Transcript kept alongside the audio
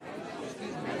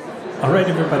All right,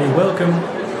 everybody, welcome.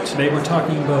 Today we're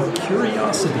talking about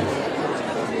curiosity.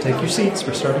 Take your seats,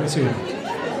 we're starting soon.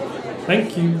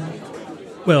 Thank you.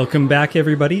 Welcome back,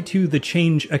 everybody, to the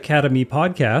Change Academy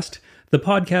podcast, the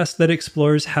podcast that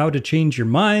explores how to change your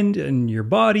mind and your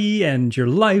body and your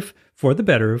life for the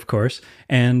better, of course,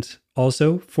 and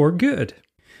also for good.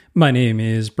 My name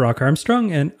is Brock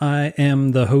Armstrong, and I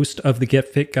am the host of the Get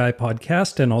Fit Guy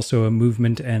podcast and also a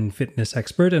movement and fitness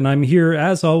expert. And I'm here,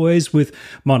 as always, with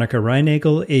Monica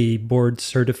Reinagel, a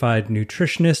board-certified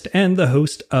nutritionist and the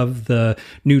host of the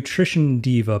Nutrition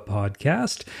Diva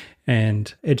podcast,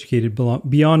 and educated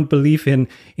beyond belief in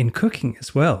cooking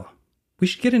as well. We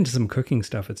should get into some cooking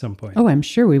stuff at some point. Oh, I'm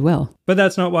sure we will. But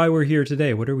that's not why we're here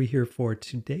today. What are we here for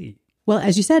today? Well,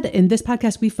 as you said, in this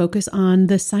podcast, we focus on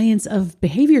the science of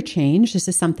behavior change. This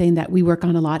is something that we work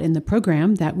on a lot in the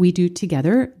program that we do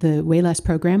together, the Way Less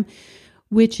program,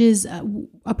 which is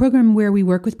a program where we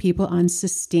work with people on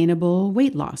sustainable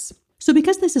weight loss. So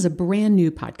because this is a brand new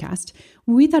podcast,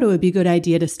 we thought it would be a good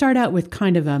idea to start out with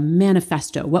kind of a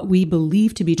manifesto, what we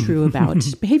believe to be true about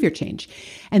behavior change.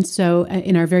 And so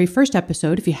in our very first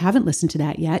episode, if you haven't listened to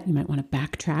that yet, you might want to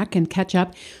backtrack and catch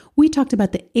up. We talked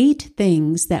about the 8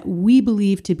 things that we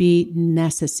believe to be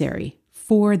necessary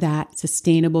for that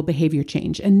sustainable behavior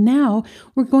change. And now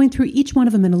we're going through each one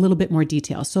of them in a little bit more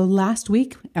detail. So last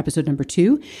week, episode number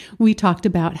 2, we talked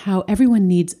about how everyone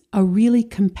needs a really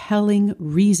compelling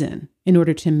reason in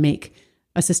order to make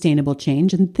a sustainable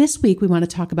change. And this week, we want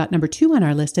to talk about number 2 on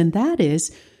our list, and that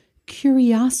is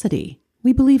curiosity.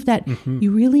 We believe that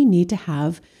you really need to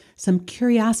have some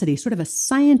curiosity, sort of a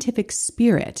scientific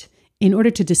spirit, in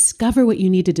order to discover what you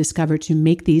need to discover to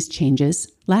make these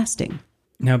changes lasting.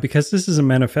 Now, because this is a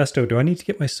manifesto, do I need to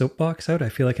get my soapbox out? I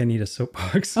feel like I need a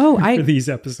soapbox for these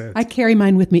episodes. I carry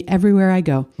mine with me everywhere I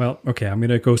go. Well, okay, I'm going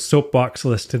to go soapbox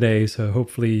list today, so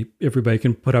hopefully everybody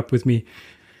can put up with me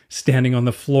standing on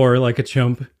the floor like a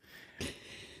chump.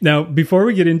 Now, before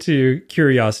we get into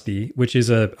curiosity, which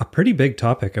is a pretty big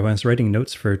topic, I was writing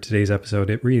notes for today's episode.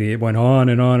 It went on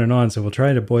and on and on, so we'll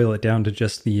try to boil it down to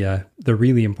just the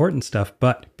really important stuff.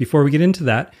 But before we get into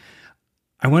that,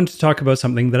 I wanted to talk about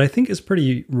something that I think is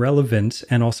pretty relevant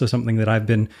and also something that I've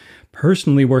been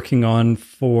personally working on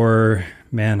for,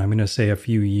 I'm going to say a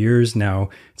few years now.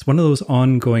 It's one of those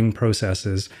ongoing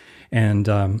processes. And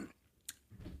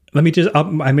I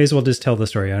may as well just tell the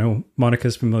story. I know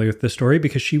Monica's familiar with the story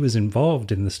because she was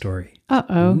involved in the story.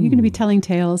 Uh-oh, you're going to be telling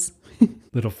tales.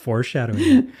 Little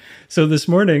foreshadowing. So this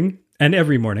morning, and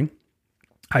every morning,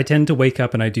 I tend to wake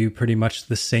up and I do pretty much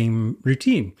the same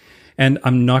routine. And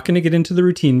I'm not going to get into the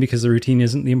routine because the routine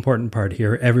isn't the important part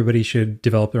here. Everybody should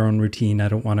develop their own routine. I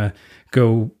don't want to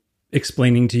go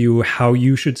explaining to you how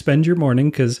you should spend your morning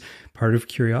because part of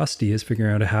curiosity is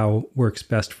figuring out how works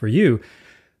best for you.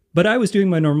 But I was doing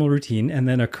my normal routine and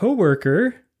then a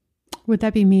coworker... Would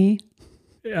that be me?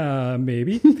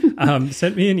 Maybe.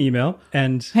 Sent me an email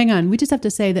and... Hang on. We just have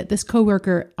to say that this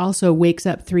coworker also wakes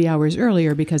up 3 hours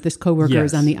earlier because this coworker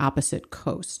is on the opposite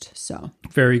coast. So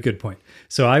very good point.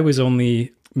 So I was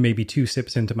only maybe 2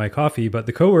 sips into my coffee, but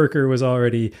the coworker was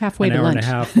already halfway an hour and a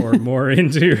half or more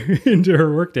into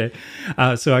her workday.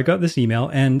 So I got this email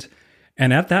and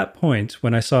at that point,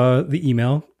 when I saw the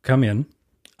email come in,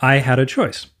 I had a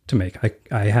choice to make.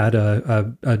 I had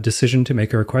a decision to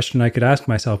make or a question I could ask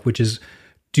myself, which is,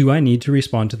 do I need to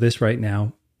respond to this right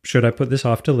now? Should I put this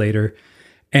off to later?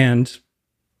 And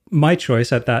my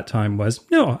choice at that time was,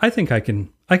 no, I think I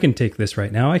can take this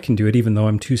right now. I can do it even though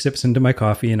I'm 2 sips into my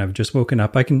coffee and I've just woken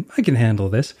up. I can handle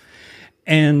this.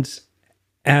 And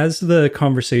as the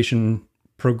conversation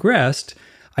progressed,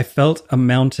 I felt a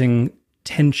mounting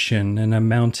tension and a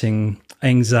mounting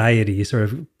anxiety sort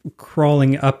of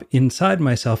crawling up inside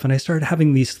myself. And I started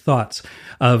having these thoughts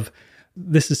of,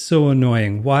 this is so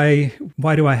annoying. Why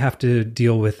do I have to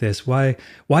deal with this? Why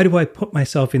do I put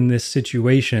myself in this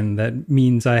situation that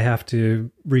means I have to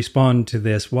respond to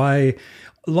this? Why?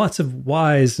 Lots of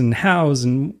whys and hows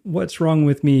and what's wrong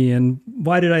with me and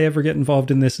why did I ever get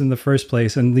involved in this in the first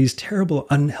place? And these terrible,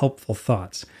 unhelpful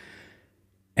thoughts.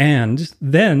 And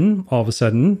then all of a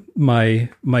sudden, my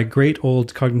great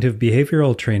old cognitive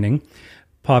behavioral training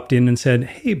popped in and said,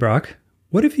 hey, Brock,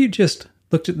 what if you just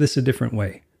looked at this a different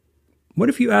way? What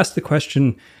if you asked the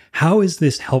question, how is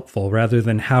this helpful rather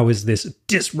than how is this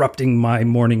disrupting my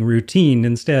morning routine?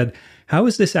 Instead, how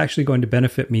is this actually going to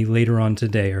benefit me later on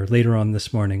today or later on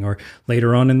this morning or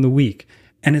later on in the week?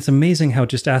 And it's amazing how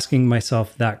just asking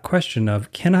myself that question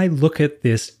of, can I look at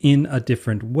this in a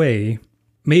different way,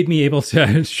 made me able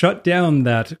to shut down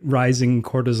that rising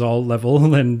cortisol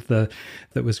level and that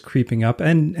was creeping up,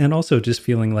 and also just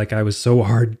feeling like I was so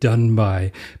hard done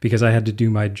by because I had to do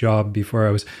my job before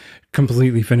I was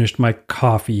completely finished my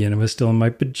coffee and I was still in my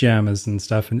pajamas and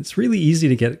stuff. And it's really easy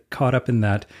to get caught up in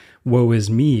that woe is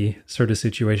me sort of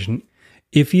situation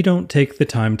if you don't take the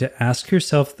time to ask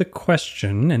yourself the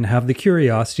question and have the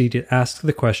curiosity to ask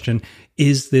the question,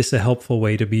 is this a helpful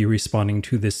way to be responding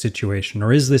to this situation?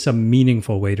 Or is this a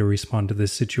meaningful way to respond to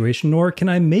this situation? Or can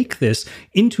I make this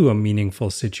into a meaningful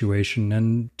situation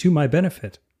and to my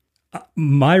benefit?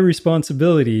 My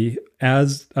responsibility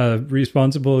as a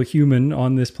responsible human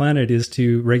on this planet is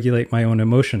to regulate my own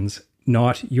emotions.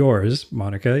 Not yours,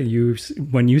 Monica.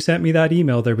 When you sent me that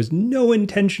email, there was no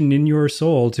intention in your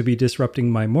soul to be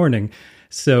disrupting my morning.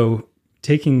 So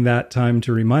taking that time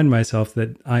to remind myself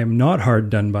that I am not hard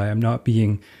done by, I'm not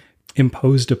being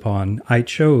imposed upon. I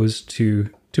chose to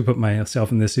put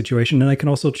myself in this situation, and I can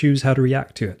also choose how to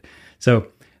react to it. So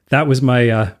that was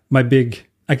my my big,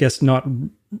 I guess, not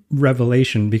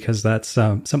revelation, because that's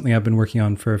something I've been working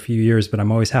on for a few years, but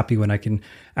I'm always happy when I can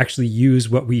actually use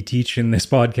what we teach in this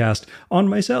podcast on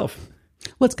myself.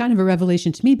 Well, it's kind of a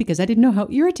revelation to me because I didn't know how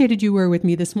irritated you were with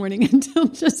me this morning until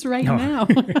just right now.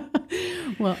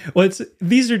 Well,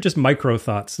 these are just micro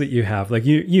thoughts that you have. Like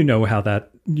you know how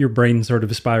that your brain sort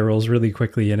of spirals really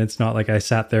quickly, and it's not like I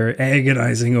sat there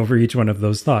agonizing over each one of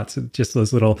those thoughts. It's just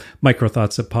those little micro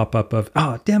thoughts that pop up of,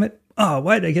 oh, damn it. Oh,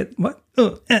 why did I get what?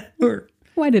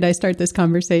 Why did I start this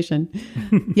conversation?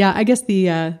 Yeah, I guess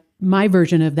my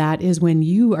version of that is when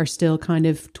you are still kind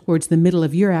of towards the middle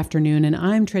of your afternoon and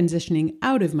I'm transitioning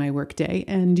out of my workday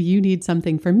and you need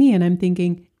something from me. And I'm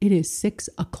thinking, it is 6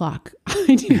 o'clock.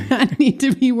 I do not need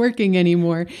to be working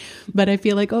anymore. But I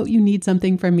feel like, oh, you need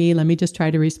something from me. Let me just try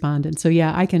to respond. And so,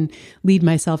 yeah, I can lead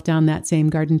myself down that same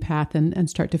garden path and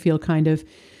start to feel kind of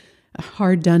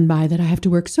hard done by that I have to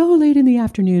work so late in the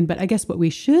afternoon. But I guess what we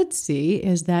should see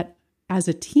is that as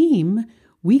a team,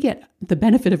 we get the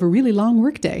benefit of a really long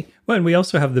workday. Well, and we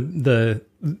also have the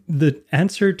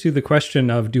answer to the question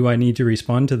of, do I need to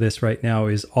respond to this right now,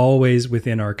 is always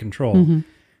within our control. Mm-hmm.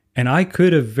 And I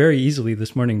could have very easily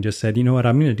this morning just said, you know what,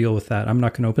 I'm going to deal with that. I'm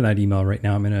not going to open that email right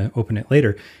now. I'm going to open it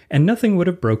later. And nothing would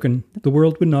have broken. The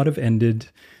world would not have ended.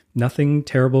 Nothing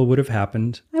terrible would have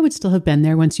happened. I would still have been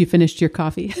there once you finished your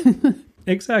coffee.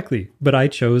 Exactly. But I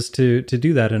chose to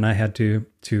do that, and I had to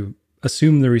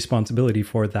assume the responsibility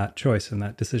for that choice and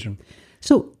that decision.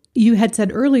 So you had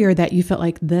said earlier that you felt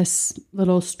like this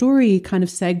little story kind of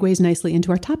segues nicely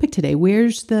into our topic today.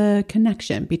 Where's the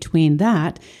connection between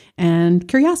that and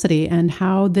curiosity and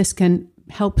how this can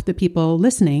help the people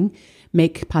listening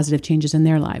make positive changes in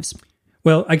their lives?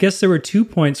 Well, I guess there were 2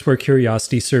 points where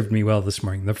curiosity served me well this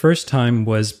morning. The first time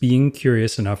was being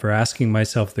curious enough, or asking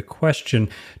myself the question,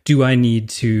 do I need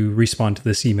to respond to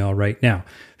this email right now?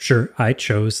 Sure, I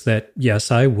chose that, yes,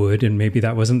 I would, and maybe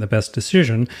that wasn't the best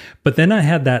decision. But then I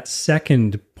had that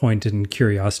second point in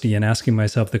curiosity and asking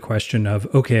myself the question of,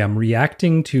 okay, I'm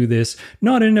reacting to this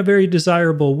not in a very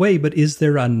desirable way, but is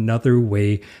there another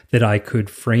way that I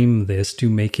could frame this to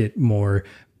make it more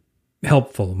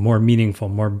helpful, more meaningful,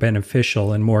 more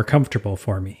beneficial, and more comfortable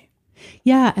for me?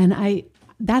 Yeah, and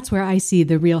that's where I see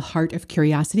the real heart of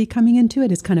curiosity coming into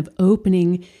it, is kind of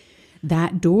opening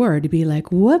that door to be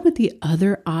like, what would the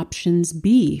other options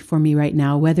be for me right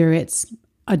now? Whether it's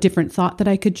a different thought that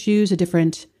I could choose, a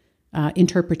different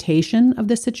interpretation of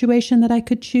the situation that I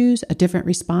could choose, a different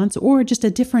response, or just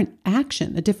a different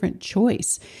action, a different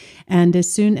choice. And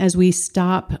as soon as we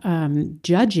stop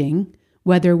judging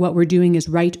whether what we're doing is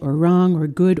right or wrong or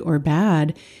good or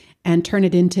bad, and turn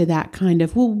it into that kind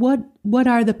of, well, what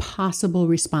are the possible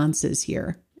responses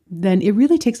here? Then it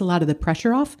really takes a lot of the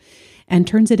pressure off and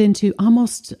turns it into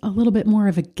almost a little bit more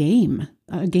of a game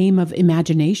of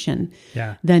imagination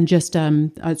than just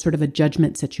a sort of a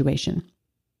judgment situation.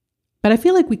 But I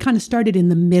feel like we kind of started in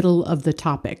the middle of the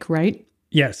topic, right?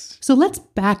 Yes. So let's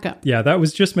back up. Yeah, that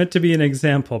was just meant to be an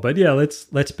example. But yeah,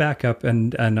 let's back up.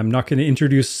 And I'm not going to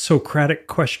introduce Socratic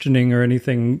questioning or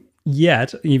anything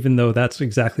yet, even though that's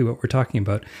exactly what we're talking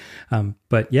about.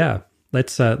 But yeah,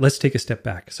 let's take a step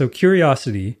back. So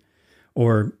curiosity,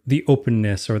 or the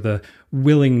openness, or the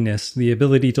willingness, the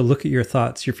ability to look at your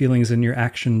thoughts, your feelings, and your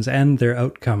actions and their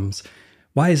outcomes.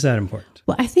 Why is that important?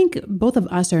 Well, I think both of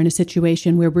us are in a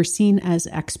situation where we're seen as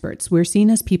experts. We're seen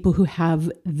as people who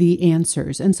have the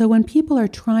answers. And so when people are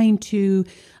trying to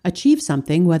achieve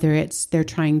something, whether it's they're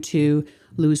trying to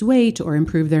lose weight or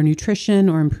improve their nutrition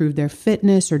or improve their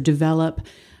fitness or develop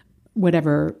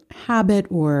whatever habit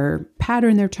or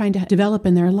pattern they're trying to develop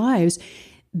in their lives,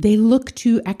 they look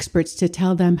to experts to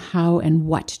tell them how and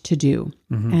what to do.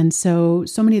 And so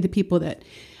many of the people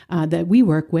that we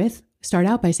work with start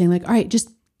out by saying like, all right, just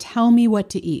tell me what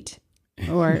to eat.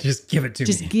 Or just give it to me.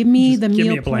 Just give me the give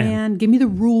meal me a plan. give me the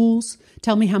rules.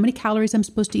 Tell me how many calories I'm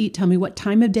supposed to eat. Tell me what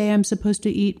time of day I'm supposed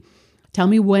to eat. Tell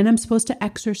me when I'm supposed to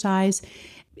exercise.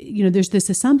 There's this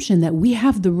assumption that we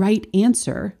have the right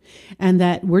answer and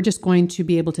that we're just going to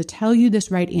be able to tell you this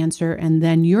right answer. And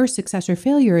then your success or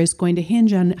failure is going to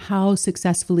hinge on how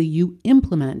successfully you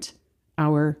implement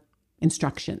our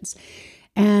instructions.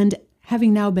 And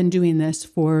having now been doing this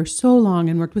for so long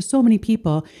and worked with so many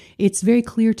people, it's very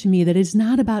clear to me that it's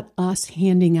not about us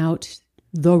handing out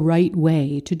the right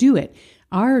way to do it.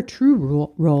 Our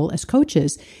true role as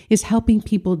coaches is helping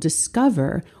people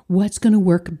discover what's going to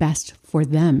work best for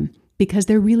them, because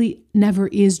there really never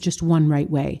is just one right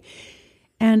way.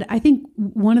 And I think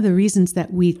one of the reasons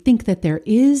that we think that there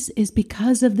is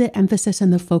because of the emphasis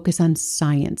and the focus on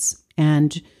science.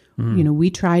 And, we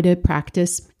try to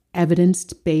practice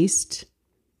evidence-based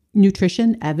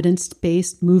nutrition,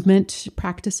 evidence-based movement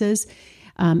practices.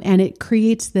 And it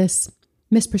creates this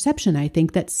misperception, I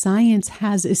think, that science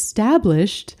has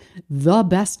established the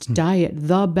best diet,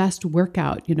 the best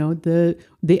workout,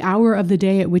 the hour of the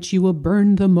day at which you will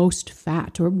burn the most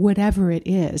fat or whatever it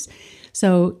is.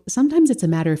 So sometimes it's a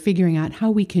matter of figuring out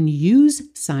how we can use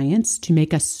science to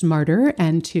make us smarter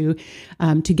and to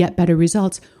get better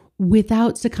results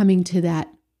without succumbing to that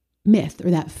myth or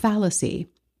that fallacy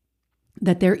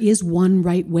that there is one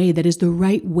right way that is the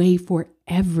right way for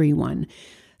everyone.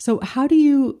 So how do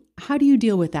you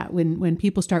deal with that when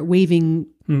people start waving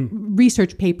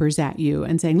research papers at you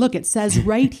and saying, look, it says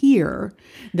right here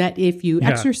that if you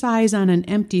exercise on an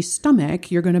empty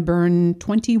stomach, you're going to burn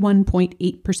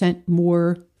 21.8%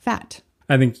 more fat?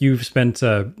 I think you've spent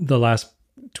the last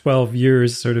 12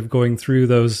 years sort of going through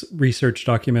those research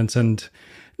documents and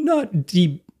not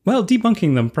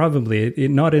debunking them, probably,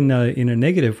 not in a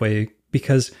negative way,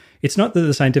 because it's not that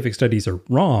the scientific studies are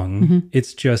wrong.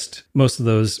 It's just most of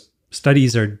those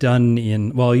studies are done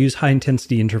in, I'll use high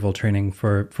intensity interval training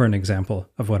for an example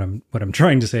of what I'm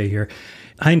trying to say here.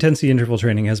 High intensity interval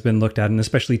training has been looked at, and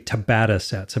especially Tabata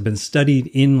sets have been studied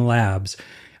in labs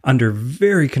under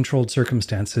very controlled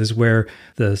circumstances where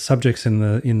the subjects in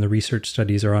the research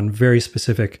studies are on very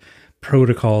specific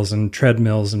protocols and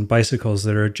treadmills and bicycles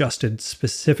that are adjusted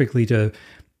specifically to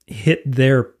hit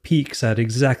their peaks at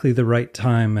exactly the right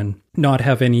time and not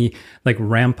have any like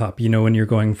ramp up. When you're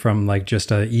going from like just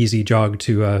a easy jog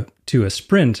to a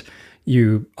sprint,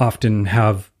 you often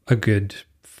have a good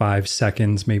 5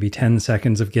 seconds, maybe 10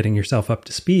 seconds of getting yourself up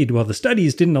to speed. Well, the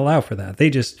studies didn't allow for that.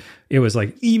 It was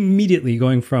like immediately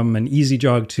going from an easy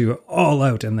jog to all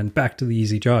out and then back to the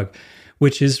easy jog,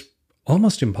 which is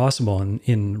almost impossible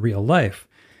in real life.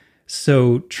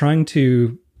 So trying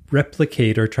to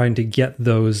replicate or trying to get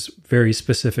those very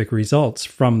specific results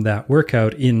from that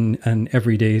workout in an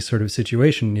everyday sort of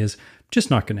situation is just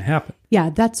not going to happen. Yeah,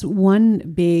 that's one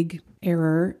big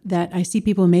error that I see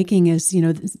people making is,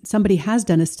 somebody has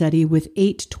done a study with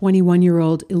 8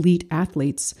 21-year-old elite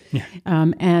athletes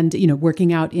and,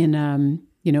 working out in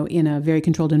a very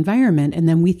controlled environment. And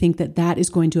then we think that is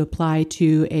going to apply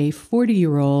to a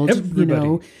 40-year-old,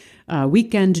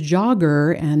 weekend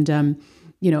jogger.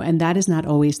 And that is not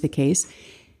always the case.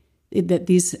 That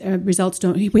these results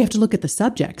we have to look at the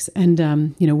subjects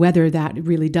and, whether that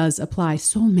really does apply.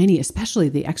 So many, especially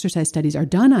the exercise studies, are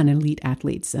done on elite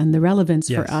athletes, and the relevance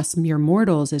for us mere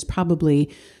mortals is probably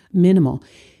minimal.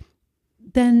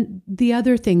 Then the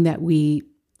other thing that we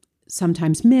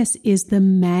sometimes miss is the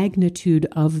magnitude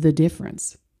of the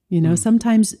difference.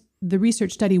 Sometimes the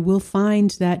research study will find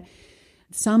that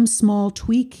some small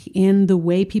tweak in the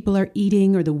way people are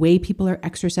eating or the way people are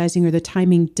exercising or the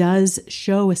timing does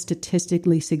show a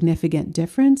statistically significant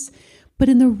difference. But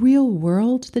in the real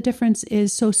world, the difference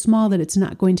is so small that it's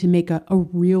not going to make a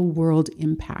real world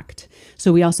impact.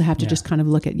 So we also have to just kind of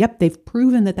look at, they've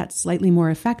proven that that's slightly more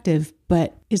effective,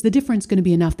 but is the difference going to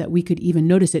be enough that we could even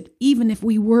notice it, even if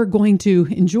we were going to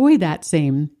enjoy that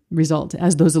same result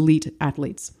as those elite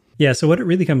athletes? Yeah, so what it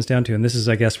really comes down to, and this is,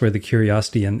 I guess, where the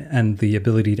curiosity and the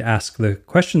ability to ask the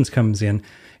questions comes in,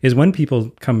 is when people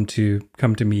come to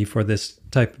me for this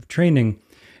type of training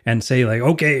and say like,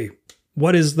 okay,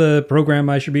 what is the program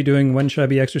I should be doing? When should I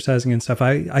be exercising and stuff?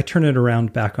 I turn it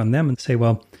around back on them and say,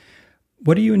 well,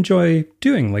 what do you enjoy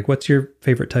doing? Like, what's your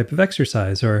favorite type of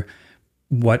exercise? Or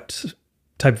what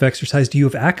type of exercise do you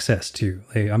have access to?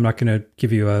 Like, I'm not going to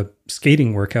give you a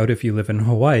skating workout if you live in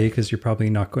Hawaii, because you're probably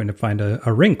not going to find a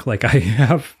rink like I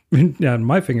have on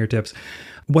my fingertips.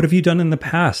 What have you done in the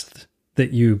past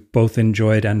that you both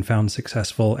enjoyed and found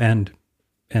successful? And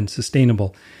and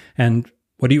sustainable. And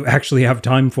what do you actually have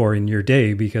time for in your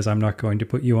day? Because I'm not going to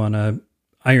put you on a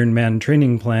Ironman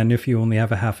training plan if you only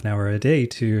have a half an hour a day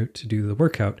to do the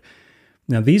workout.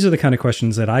 Now, these are the kind of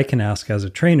questions that I can ask as a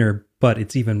trainer, but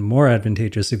it's even more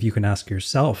advantageous if you can ask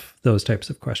yourself those types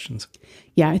of questions.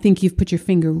 Yeah, I think you've put your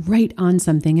finger right on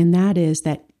something, and that is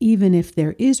that even if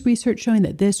there is research showing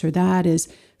that this or that is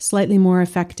slightly more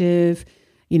effective,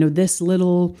 this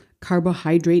little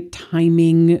carbohydrate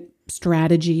timing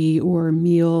strategy or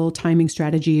meal timing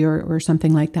strategy or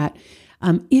something like that,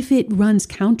 if it runs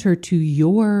counter to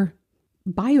your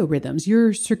biorhythms,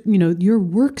 your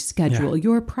work schedule,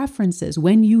 your preferences,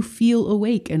 when you feel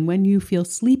awake and when you feel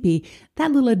sleepy,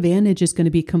 that little advantage is going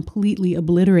to be completely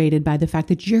obliterated by the fact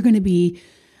that you're going to be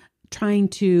trying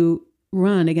to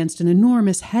run against an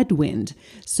enormous headwind.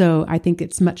 So I think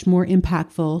it's much more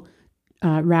impactful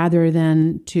rather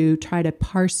than to try to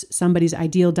parse somebody's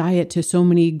ideal diet to so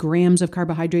many grams of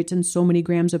carbohydrates and so many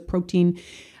grams of protein,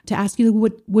 to ask you,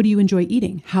 what do you enjoy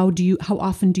eating? How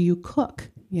often do you cook?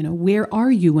 Where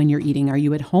are you when you're eating? Are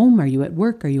you at home? Are you at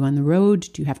work? Are you on the road?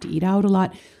 Do you have to eat out a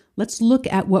lot? Let's look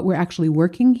at what we're actually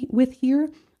working with here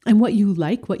and what you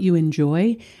like, what you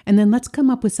enjoy. And then let's come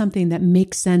up with something that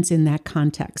makes sense in that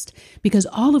context. Because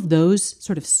all of those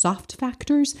sort of soft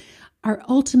factors are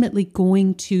ultimately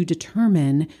going to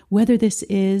determine whether this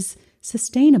is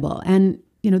sustainable. And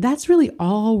that's really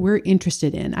all we're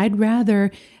interested in. I'd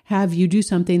rather have you do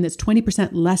something that's 20%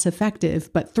 less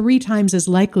effective, but 3 times as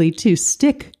likely to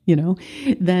stick,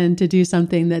 than to do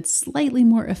something that's slightly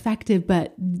more effective,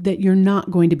 but that you're not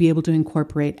going to be able to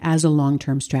incorporate as a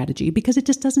long-term strategy because it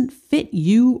just doesn't fit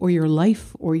you or your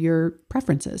life or your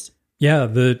preferences. Yeah,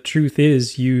 the truth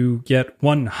is you get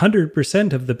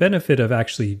 100% of the benefit of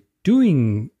actually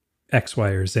doing X, Y,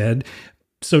 or Z.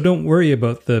 So don't worry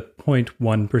about the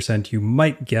 0.1% you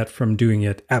might get from doing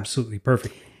it absolutely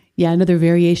perfectly. Yeah, another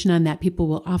variation on that, people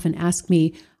will often ask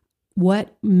me,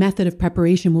 what method of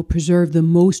preparation will preserve the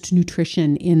most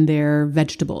nutrition in their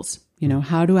vegetables?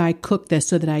 How do I cook this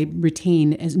so that I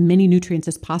retain as many nutrients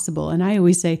as possible? And I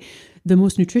always say, the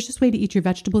most nutritious way to eat your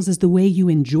vegetables is the way you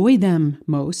enjoy them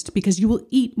most, because you will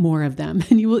eat more of them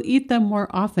and you will eat them more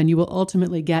often. You will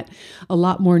ultimately get a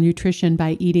lot more nutrition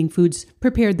by eating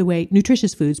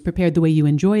nutritious foods prepared the way you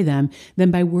enjoy them than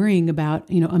by worrying about,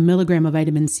 a milligram of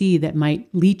vitamin C that might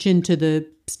leach into the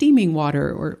steaming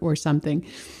water or something.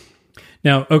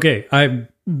 Now, okay,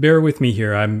 bear with me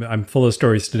here. I'm full of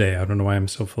stories today. I don't know why I'm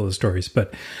so full of stories,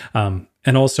 but and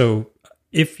also,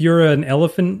 if you're an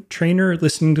elephant trainer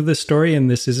listening to this story and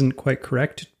this isn't quite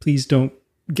correct, please don't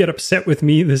get upset with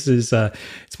me. This is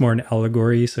it's more an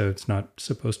allegory, so it's not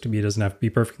supposed to be. It doesn't have to be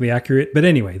perfectly accurate. But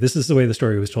anyway, this is the way the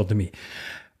story was told to me.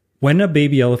 When a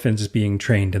baby elephant is being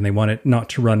trained and they want it not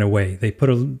to run away, they put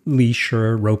a leash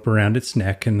or a rope around its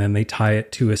neck and then they tie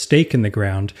it to a stake in the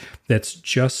ground that's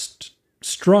just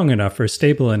strong enough or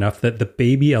stable enough that the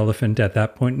baby elephant at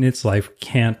that point in its life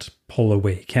can't pull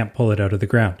away, can't pull it out of the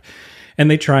ground. And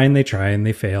they try and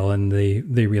they fail and they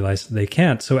realize that they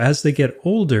can't. So as they get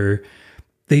older,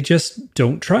 they just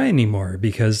don't try anymore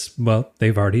because, well,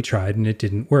 they've already tried and it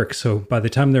didn't work. So by the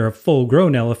time they're a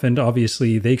full-grown elephant,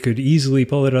 obviously they could easily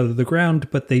pull it out of the ground,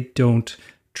 but they don't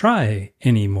try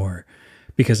anymore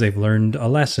because they've learned a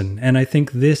lesson. And I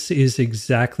think this is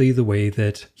exactly the way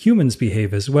that humans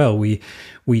behave as well. We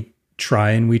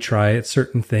try at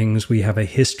certain things. We have a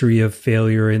history of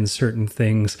failure in certain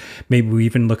things. Maybe we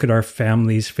even look at our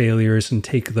family's failures and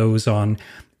take those on.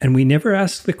 And we never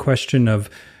ask the question of,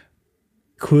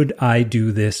 could I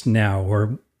do this now?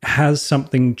 Or has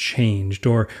something changed?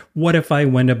 Or what if I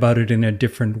went about it in a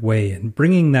different way? And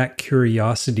bringing that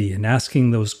curiosity and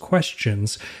asking those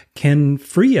questions can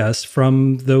free us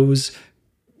from those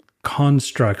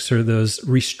constructs or those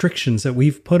restrictions that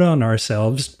we've put on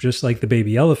ourselves, just like the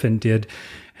baby elephant did,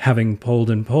 having pulled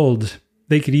and pulled.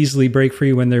 They could easily break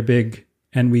free when they're big,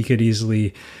 and we could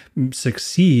easily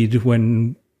succeed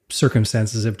when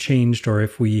circumstances have changed, or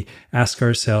if we ask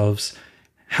ourselves,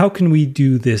 how can we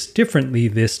do this differently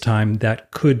this time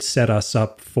that could set us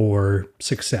up for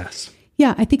success?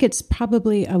 Yeah, I think it's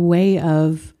probably a way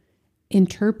of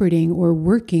interpreting or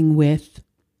working with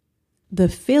the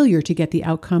failure to get the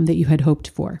outcome that you had hoped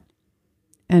for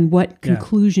and what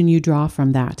conclusion you draw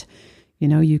from that.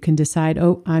 You can decide,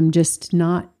 I'm just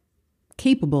not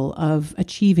capable of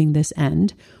achieving this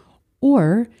end.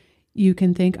 Or you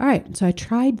can think, all right, so I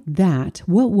tried that.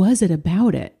 What was it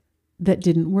about it that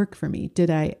didn't work for me? Did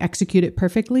I execute it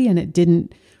perfectly and it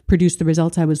didn't produce the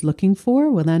results I was looking for?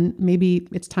 Well, then maybe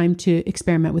it's time to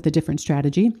experiment with a different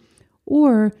strategy.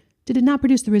 Or did it not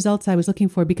produce the results I was looking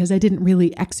for because I didn't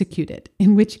really execute it?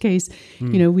 In which case,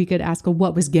 we could ask, well,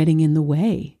 what was getting in the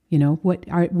way?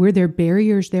 Were there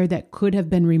barriers there that could have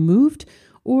been removed?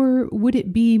 Or would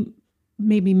it be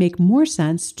maybe make more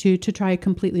sense to try a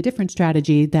completely different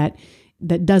strategy that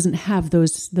doesn't have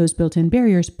those built-in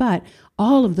barriers? But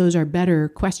all of those are better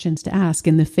questions to ask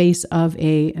in the face of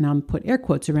and I'll put air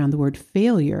quotes around the word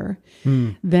failure,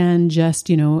 than just,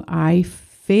 I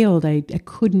failed, I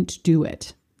couldn't do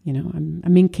it.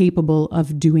 I'm incapable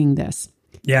of doing this.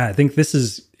 Yeah, I think this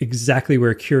is exactly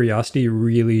where curiosity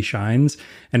really shines.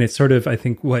 And it's sort of, I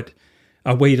think,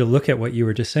 a way to look at what you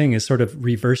were just saying is sort of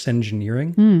reverse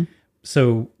engineering.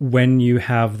 So when you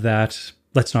have that,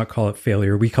 let's not call it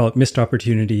failure, we call it missed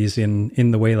opportunities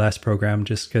in the Way Less program,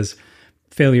 just because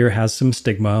failure has some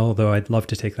stigma, although I'd love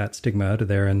to take that stigma out of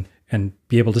there and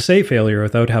be able to say failure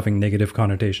without having negative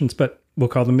connotations, but we'll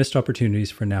call them missed opportunities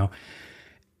for now.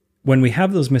 When we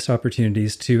have those missed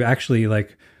opportunities to actually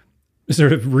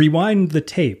sort of rewind the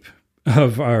tape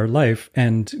of our life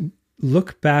and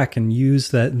look back and use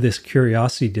this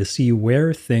curiosity to see where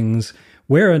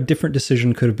a different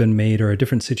decision could have been made or a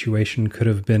different situation could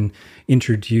have been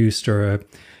introduced, or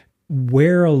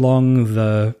where along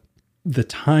the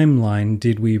timeline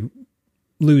did we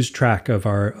lose track of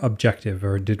our objective,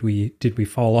 or did we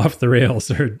fall off the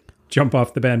rails or jump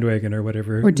off the bandwagon or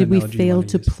whatever. Or did we fail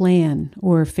to plan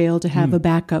or fail to have a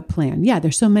backup plan? Yeah,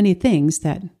 there's so many things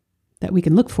that we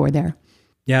can look for there.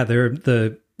 Yeah, they're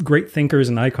the great thinkers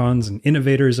and icons and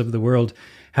innovators of the world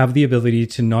have the ability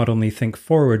to not only think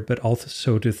forward, but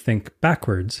also to think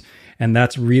backwards. And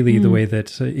that's really the way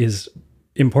that is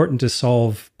important to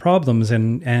solve problems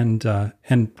and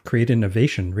create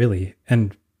innovation, really.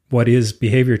 And what is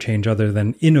behavior change other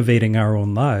than innovating our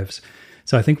own lives?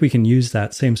 So I think we can use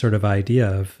that same sort of idea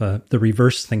of the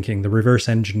reverse thinking, the reverse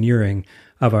engineering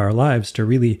of our lives to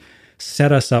really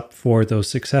set us up for those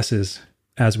successes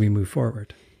as we move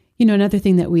forward. Another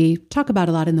thing that we talk about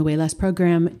a lot in the Way Less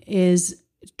program is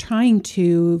trying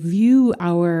to view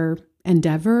our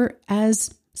endeavor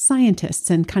as scientists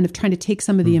and kind of trying to take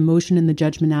some of the emotion and the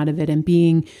judgment out of it and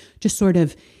being just sort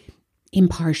of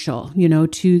impartial,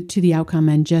 to the outcome.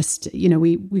 And just,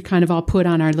 we kind of all put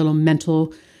on our little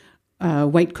mental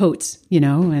white coats,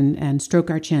 and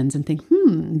stroke our chins and think,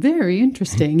 very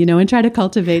interesting, and try to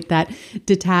cultivate that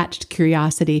detached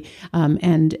curiosity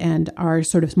and our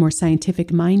sort of more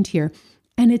scientific mind here.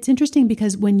 And it's interesting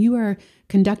because when you are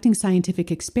conducting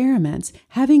scientific experiments,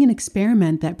 having an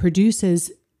experiment that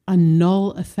produces a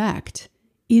null effect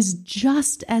is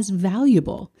just as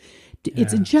valuable. Yeah.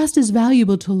 It's just as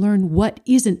valuable to learn what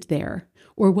isn't there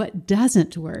or what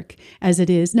doesn't work as it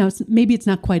is. Now, maybe it's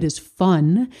not quite as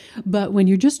fun, but when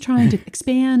you're just trying to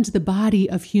expand the body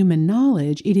of human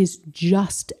knowledge, it is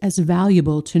just as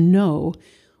valuable to know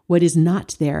what is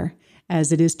not there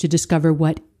as it is to discover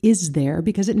what is there,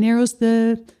 because it narrows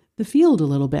the field a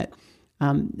little bit.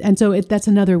 And so that's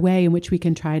another way in which we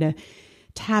can try to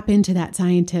tap into that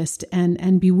scientist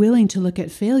and be willing to look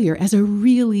at failure as a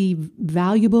really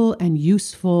valuable and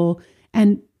useful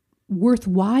and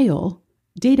worthwhile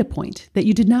data point, that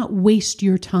you did not waste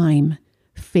your time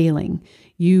failing.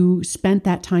 You spent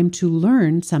that time to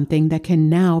learn something that can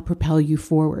now propel you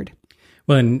forward.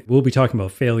 Well, and we'll be talking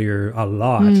about failure a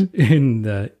lot in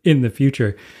the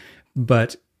future,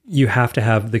 but you have to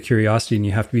have the curiosity and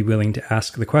you have to be willing to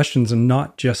ask the questions and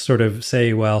not just sort of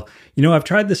say, well, I've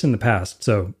tried this in the past,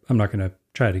 so I'm not going to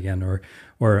try it again,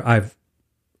 or I've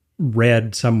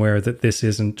read somewhere that this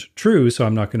isn't true, so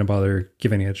I'm not going to bother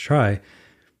giving it a try.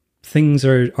 Things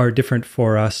are different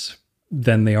for us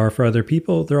than they are for other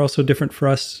people. They're also different for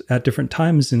us at different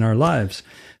times in our lives.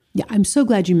 Yeah, I'm so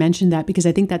glad you mentioned that, because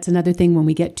I think that's another thing when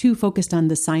we get too focused on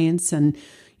the science and,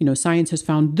 science has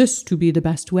found this to be the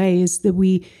best way, is that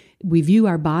we view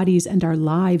our bodies and our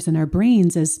lives and our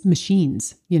brains as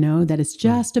machines, that it's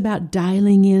just about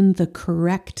dialing in the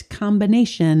correct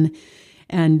combination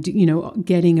and,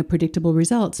 getting a predictable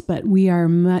results. But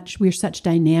we're such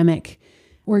dynamic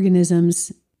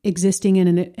organisms existing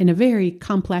in a very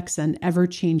complex and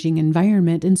ever-changing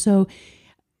environment. And so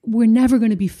we're never going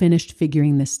to be finished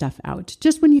figuring this stuff out.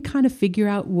 Just when you kind of figure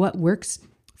out what works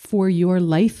for your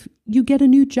life, you get a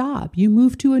new job, you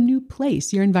move to a new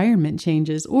place, your environment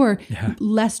changes, or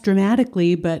less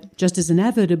dramatically, but just as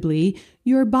inevitably,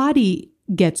 your body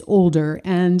gets older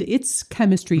and its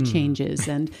chemistry changes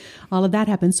and all of that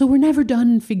happens. So we're never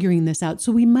done figuring this out.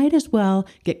 So we might as well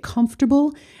get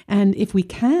comfortable. And if we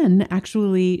can,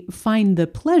 actually find the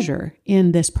pleasure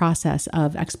in this process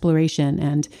of exploration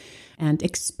and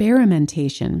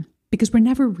experimentation, because we're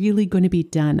never really going to be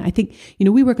done. I think,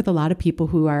 we work with a lot of people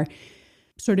who are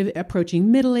sort of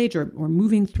approaching middle age or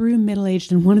moving through middle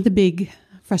age. And one of the big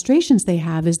frustrations they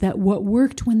have is that what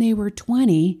worked when they were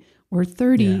 20 or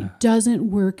 30 doesn't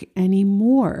work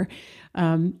anymore.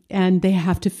 And they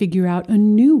have to figure out a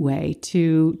new way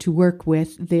to work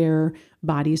with their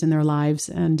bodies and their lives.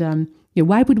 And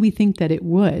why would we think that it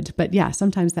would? But yeah,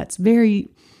 sometimes that's very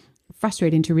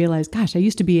frustrating to realize, gosh, I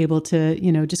used to be able to,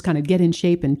 just kind of get in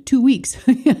shape in 2 weeks.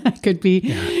 I could be,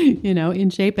 in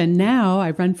shape. And now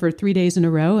I run for 3 days in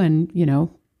a row and,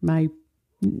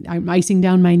 I'm icing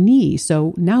down my knee.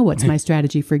 So now what's my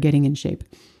strategy for getting in shape?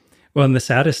 Well, and the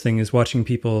saddest thing is watching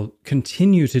people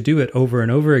continue to do it over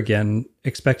and over again,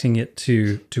 expecting it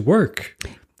to work.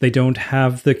 They don't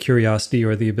have the curiosity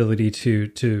or the ability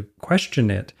to question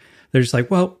it. They're just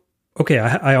like, well, okay,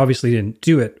 I obviously didn't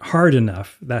do it hard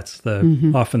enough. That's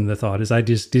often the thought is I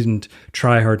just didn't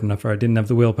try hard enough, or I didn't have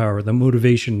the willpower, or the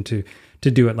motivation to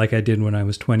do it like I did when I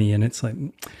was 20. And it's like,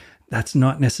 that's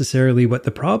not necessarily what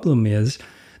the problem is.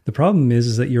 The problem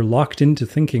is that you're locked into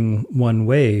thinking one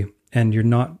way and you're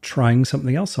not trying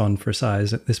something else on for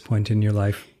size at this point in your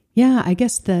life. Yeah, I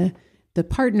guess the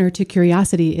partner to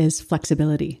curiosity is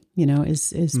flexibility,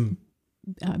 is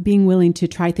being willing to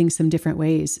try things some different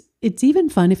ways. It's even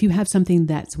fun if you have something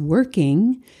that's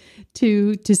working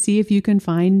to see if you can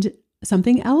find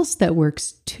something else that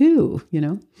works too,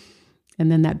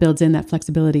 and then that builds in that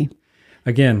flexibility.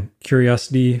 Again,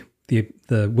 curiosity,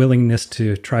 the willingness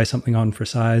to try something on for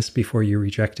size before you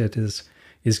reject it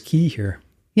is key here.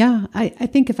 Yeah, I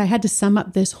think if I had to sum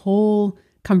up this whole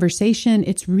conversation,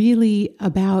 it's really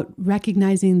about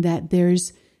recognizing that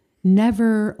there's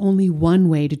never only one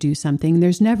way to do something.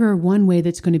 There's never one way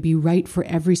that's going to be right for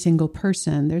every single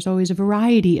person. There's always a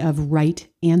variety of right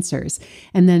answers.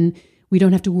 And then we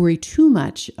don't have to worry too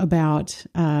much about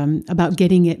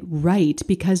getting it right,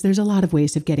 because there's a lot of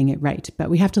ways of getting it right. But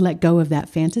we have to let go of that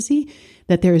fantasy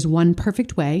that there is one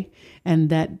perfect way and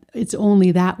that it's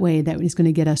only that way that is going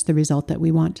to get us the result that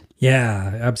we want.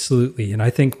 Yeah, absolutely. And I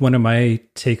think one of my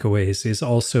takeaways is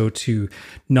also to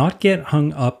not get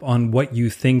hung up on what you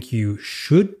think you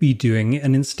should be doing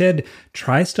and instead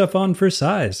try stuff on for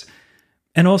size.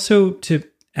 And also to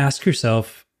ask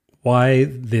yourself why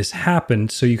this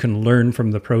happened so you can learn from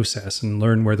the process and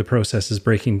learn where the process is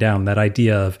breaking down. That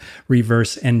idea of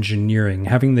reverse engineering,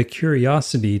 having the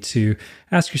curiosity to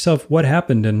ask yourself what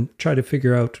happened and try to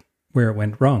figure out where it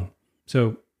went wrong.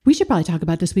 So we should probably talk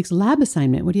about this week's lab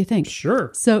assignment. What do you think? Sure.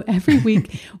 So every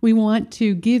week we want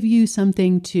to give you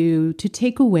something to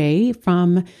take away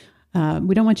from.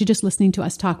 We don't want you just listening to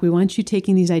us talk. We want you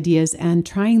taking these ideas and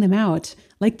trying them out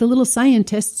like the little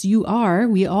scientists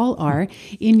we all are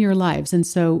in your lives. And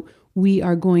so we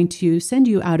are going to send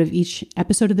you out of each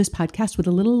episode of this podcast with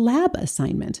a little lab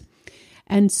assignment.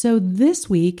 And so this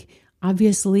week,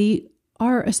 obviously,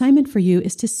 our assignment for you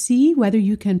is to see whether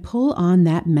you can pull on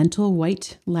that mental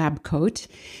white lab coat.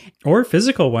 Or a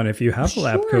physical one if you have a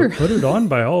lab coat. Put it on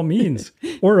by all means.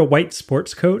 Or a white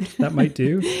sports coat, that might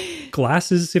do.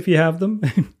 Glasses if you have them.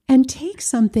 And take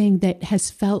something that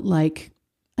has felt like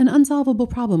an unsolvable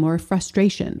problem or a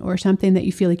frustration or something that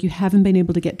you feel like you haven't been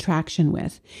able to get traction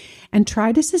with. And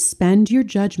try to suspend your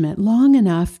judgment long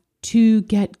enough to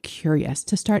get curious,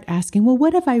 to start asking, well,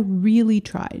 what have I really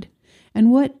tried?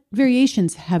 And what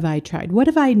variations have I tried? What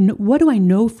do I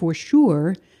know for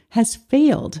sure has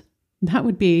failed? That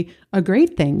would be a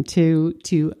great thing to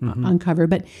uncover.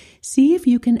 But see if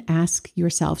you can ask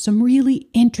yourself some really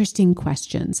interesting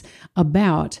questions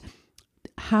about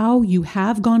how you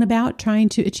have gone about trying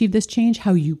to achieve this change,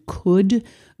 how you could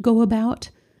go about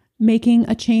making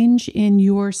a change in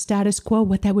your status quo,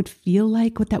 what that would feel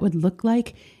like, what that would look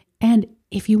like. And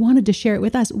if you wanted to share it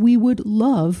with us, we would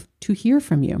love to hear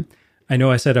from you. I know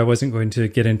I said I wasn't going to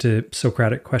get into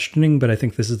Socratic questioning, but I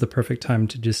think this is the perfect time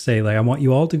to just say, I want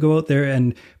you all to go out there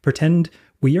and pretend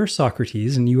we are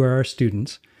Socrates and you are our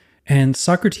students. And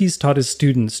Socrates taught his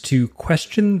students to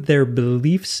question their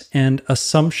beliefs and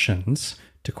assumptions,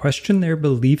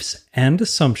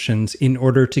 in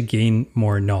order to gain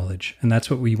more knowledge. And that's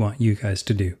what we want you guys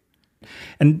to do.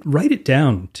 And write it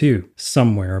down too,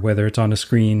 somewhere, whether it's on a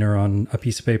screen or on a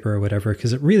piece of paper or whatever,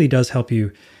 because it really does help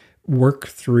you work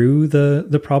through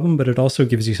the problem, but it also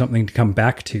gives you something to come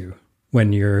back to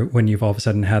when you've all of a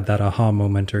sudden had that aha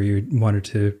moment, or you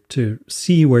wanted to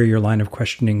see where your line of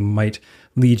questioning might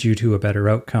lead you to a better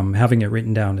outcome. Having it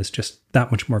written down is just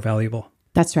that much more valuable.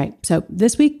 That's right. So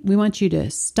this week we want you to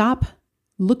stop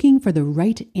looking for the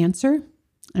right answer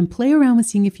and play around with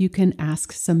seeing if you can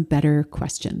ask some better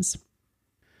questions.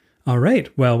 All right.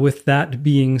 Well, with that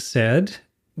being said,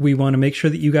 we want to make sure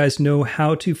that you guys know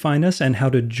how to find us and how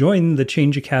to join the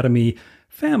Change Academy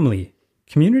family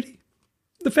community.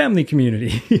 the family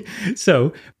community.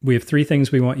 So we have 3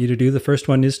 things we want you to do. The first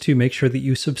one is to make sure that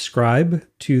you subscribe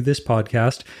to this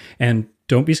podcast. And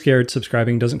don't be scared.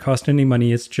 Subscribing doesn't cost any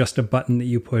money. It's just a button that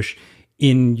you push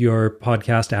in your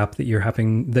podcast app that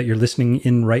you're listening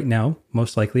in right now.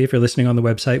 Most likely, if you're listening on the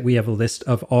website, we have a list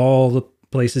of all the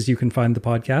places you can find the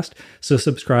podcast. So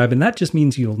subscribe, and that just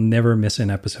means you'll never miss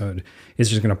an episode. It's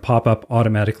just going to pop up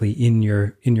automatically in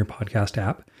your podcast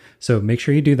app. So make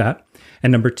sure you do that.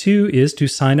 And number 2 is to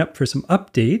sign up for some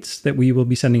updates that we will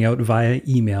be sending out via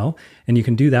email. And you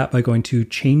can do that by going to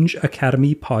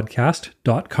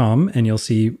changeacademypodcast.com, and you'll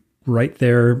see right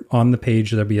there on the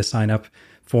page, there'll be a sign up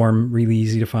form, really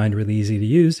easy to find, really easy to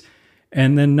use.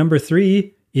 And then number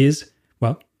 3 is,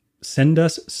 well, send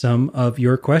us some of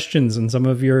your questions and some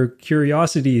of your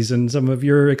curiosities and some of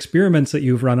your experiments that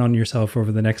you've run on yourself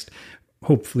over the next,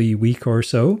 hopefully, week or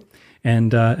so.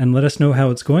 And let us know how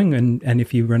it's going. And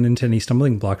if you run into any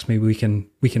stumbling blocks, maybe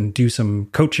we can do some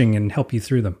coaching and help you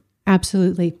through them.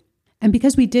 Absolutely. And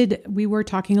because we were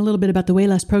talking a little bit about the Way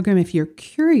Less program. If you're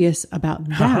curious about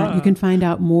that, you can find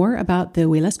out more about the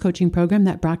Way Less coaching program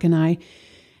that Brock and I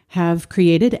have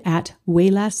created at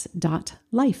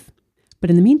wayless.life.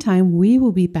 But in the meantime, we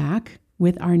will be back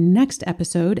with our next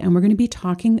episode, and we're going to be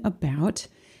talking about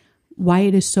why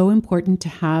it is so important to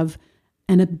have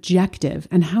an objective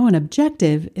and how an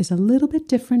objective is a little bit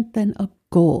different than a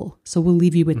goal. So we'll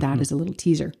leave you with that as a little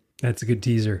teaser. That's a good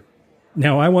teaser.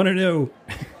 Now I want to know.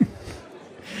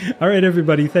 All right,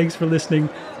 everybody. Thanks for listening.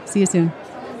 See you soon.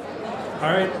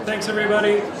 All right. Thanks,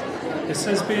 everybody. This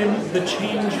has been the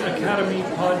Change Academy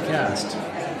podcast.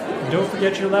 Don't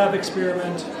forget your lab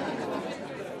experiment.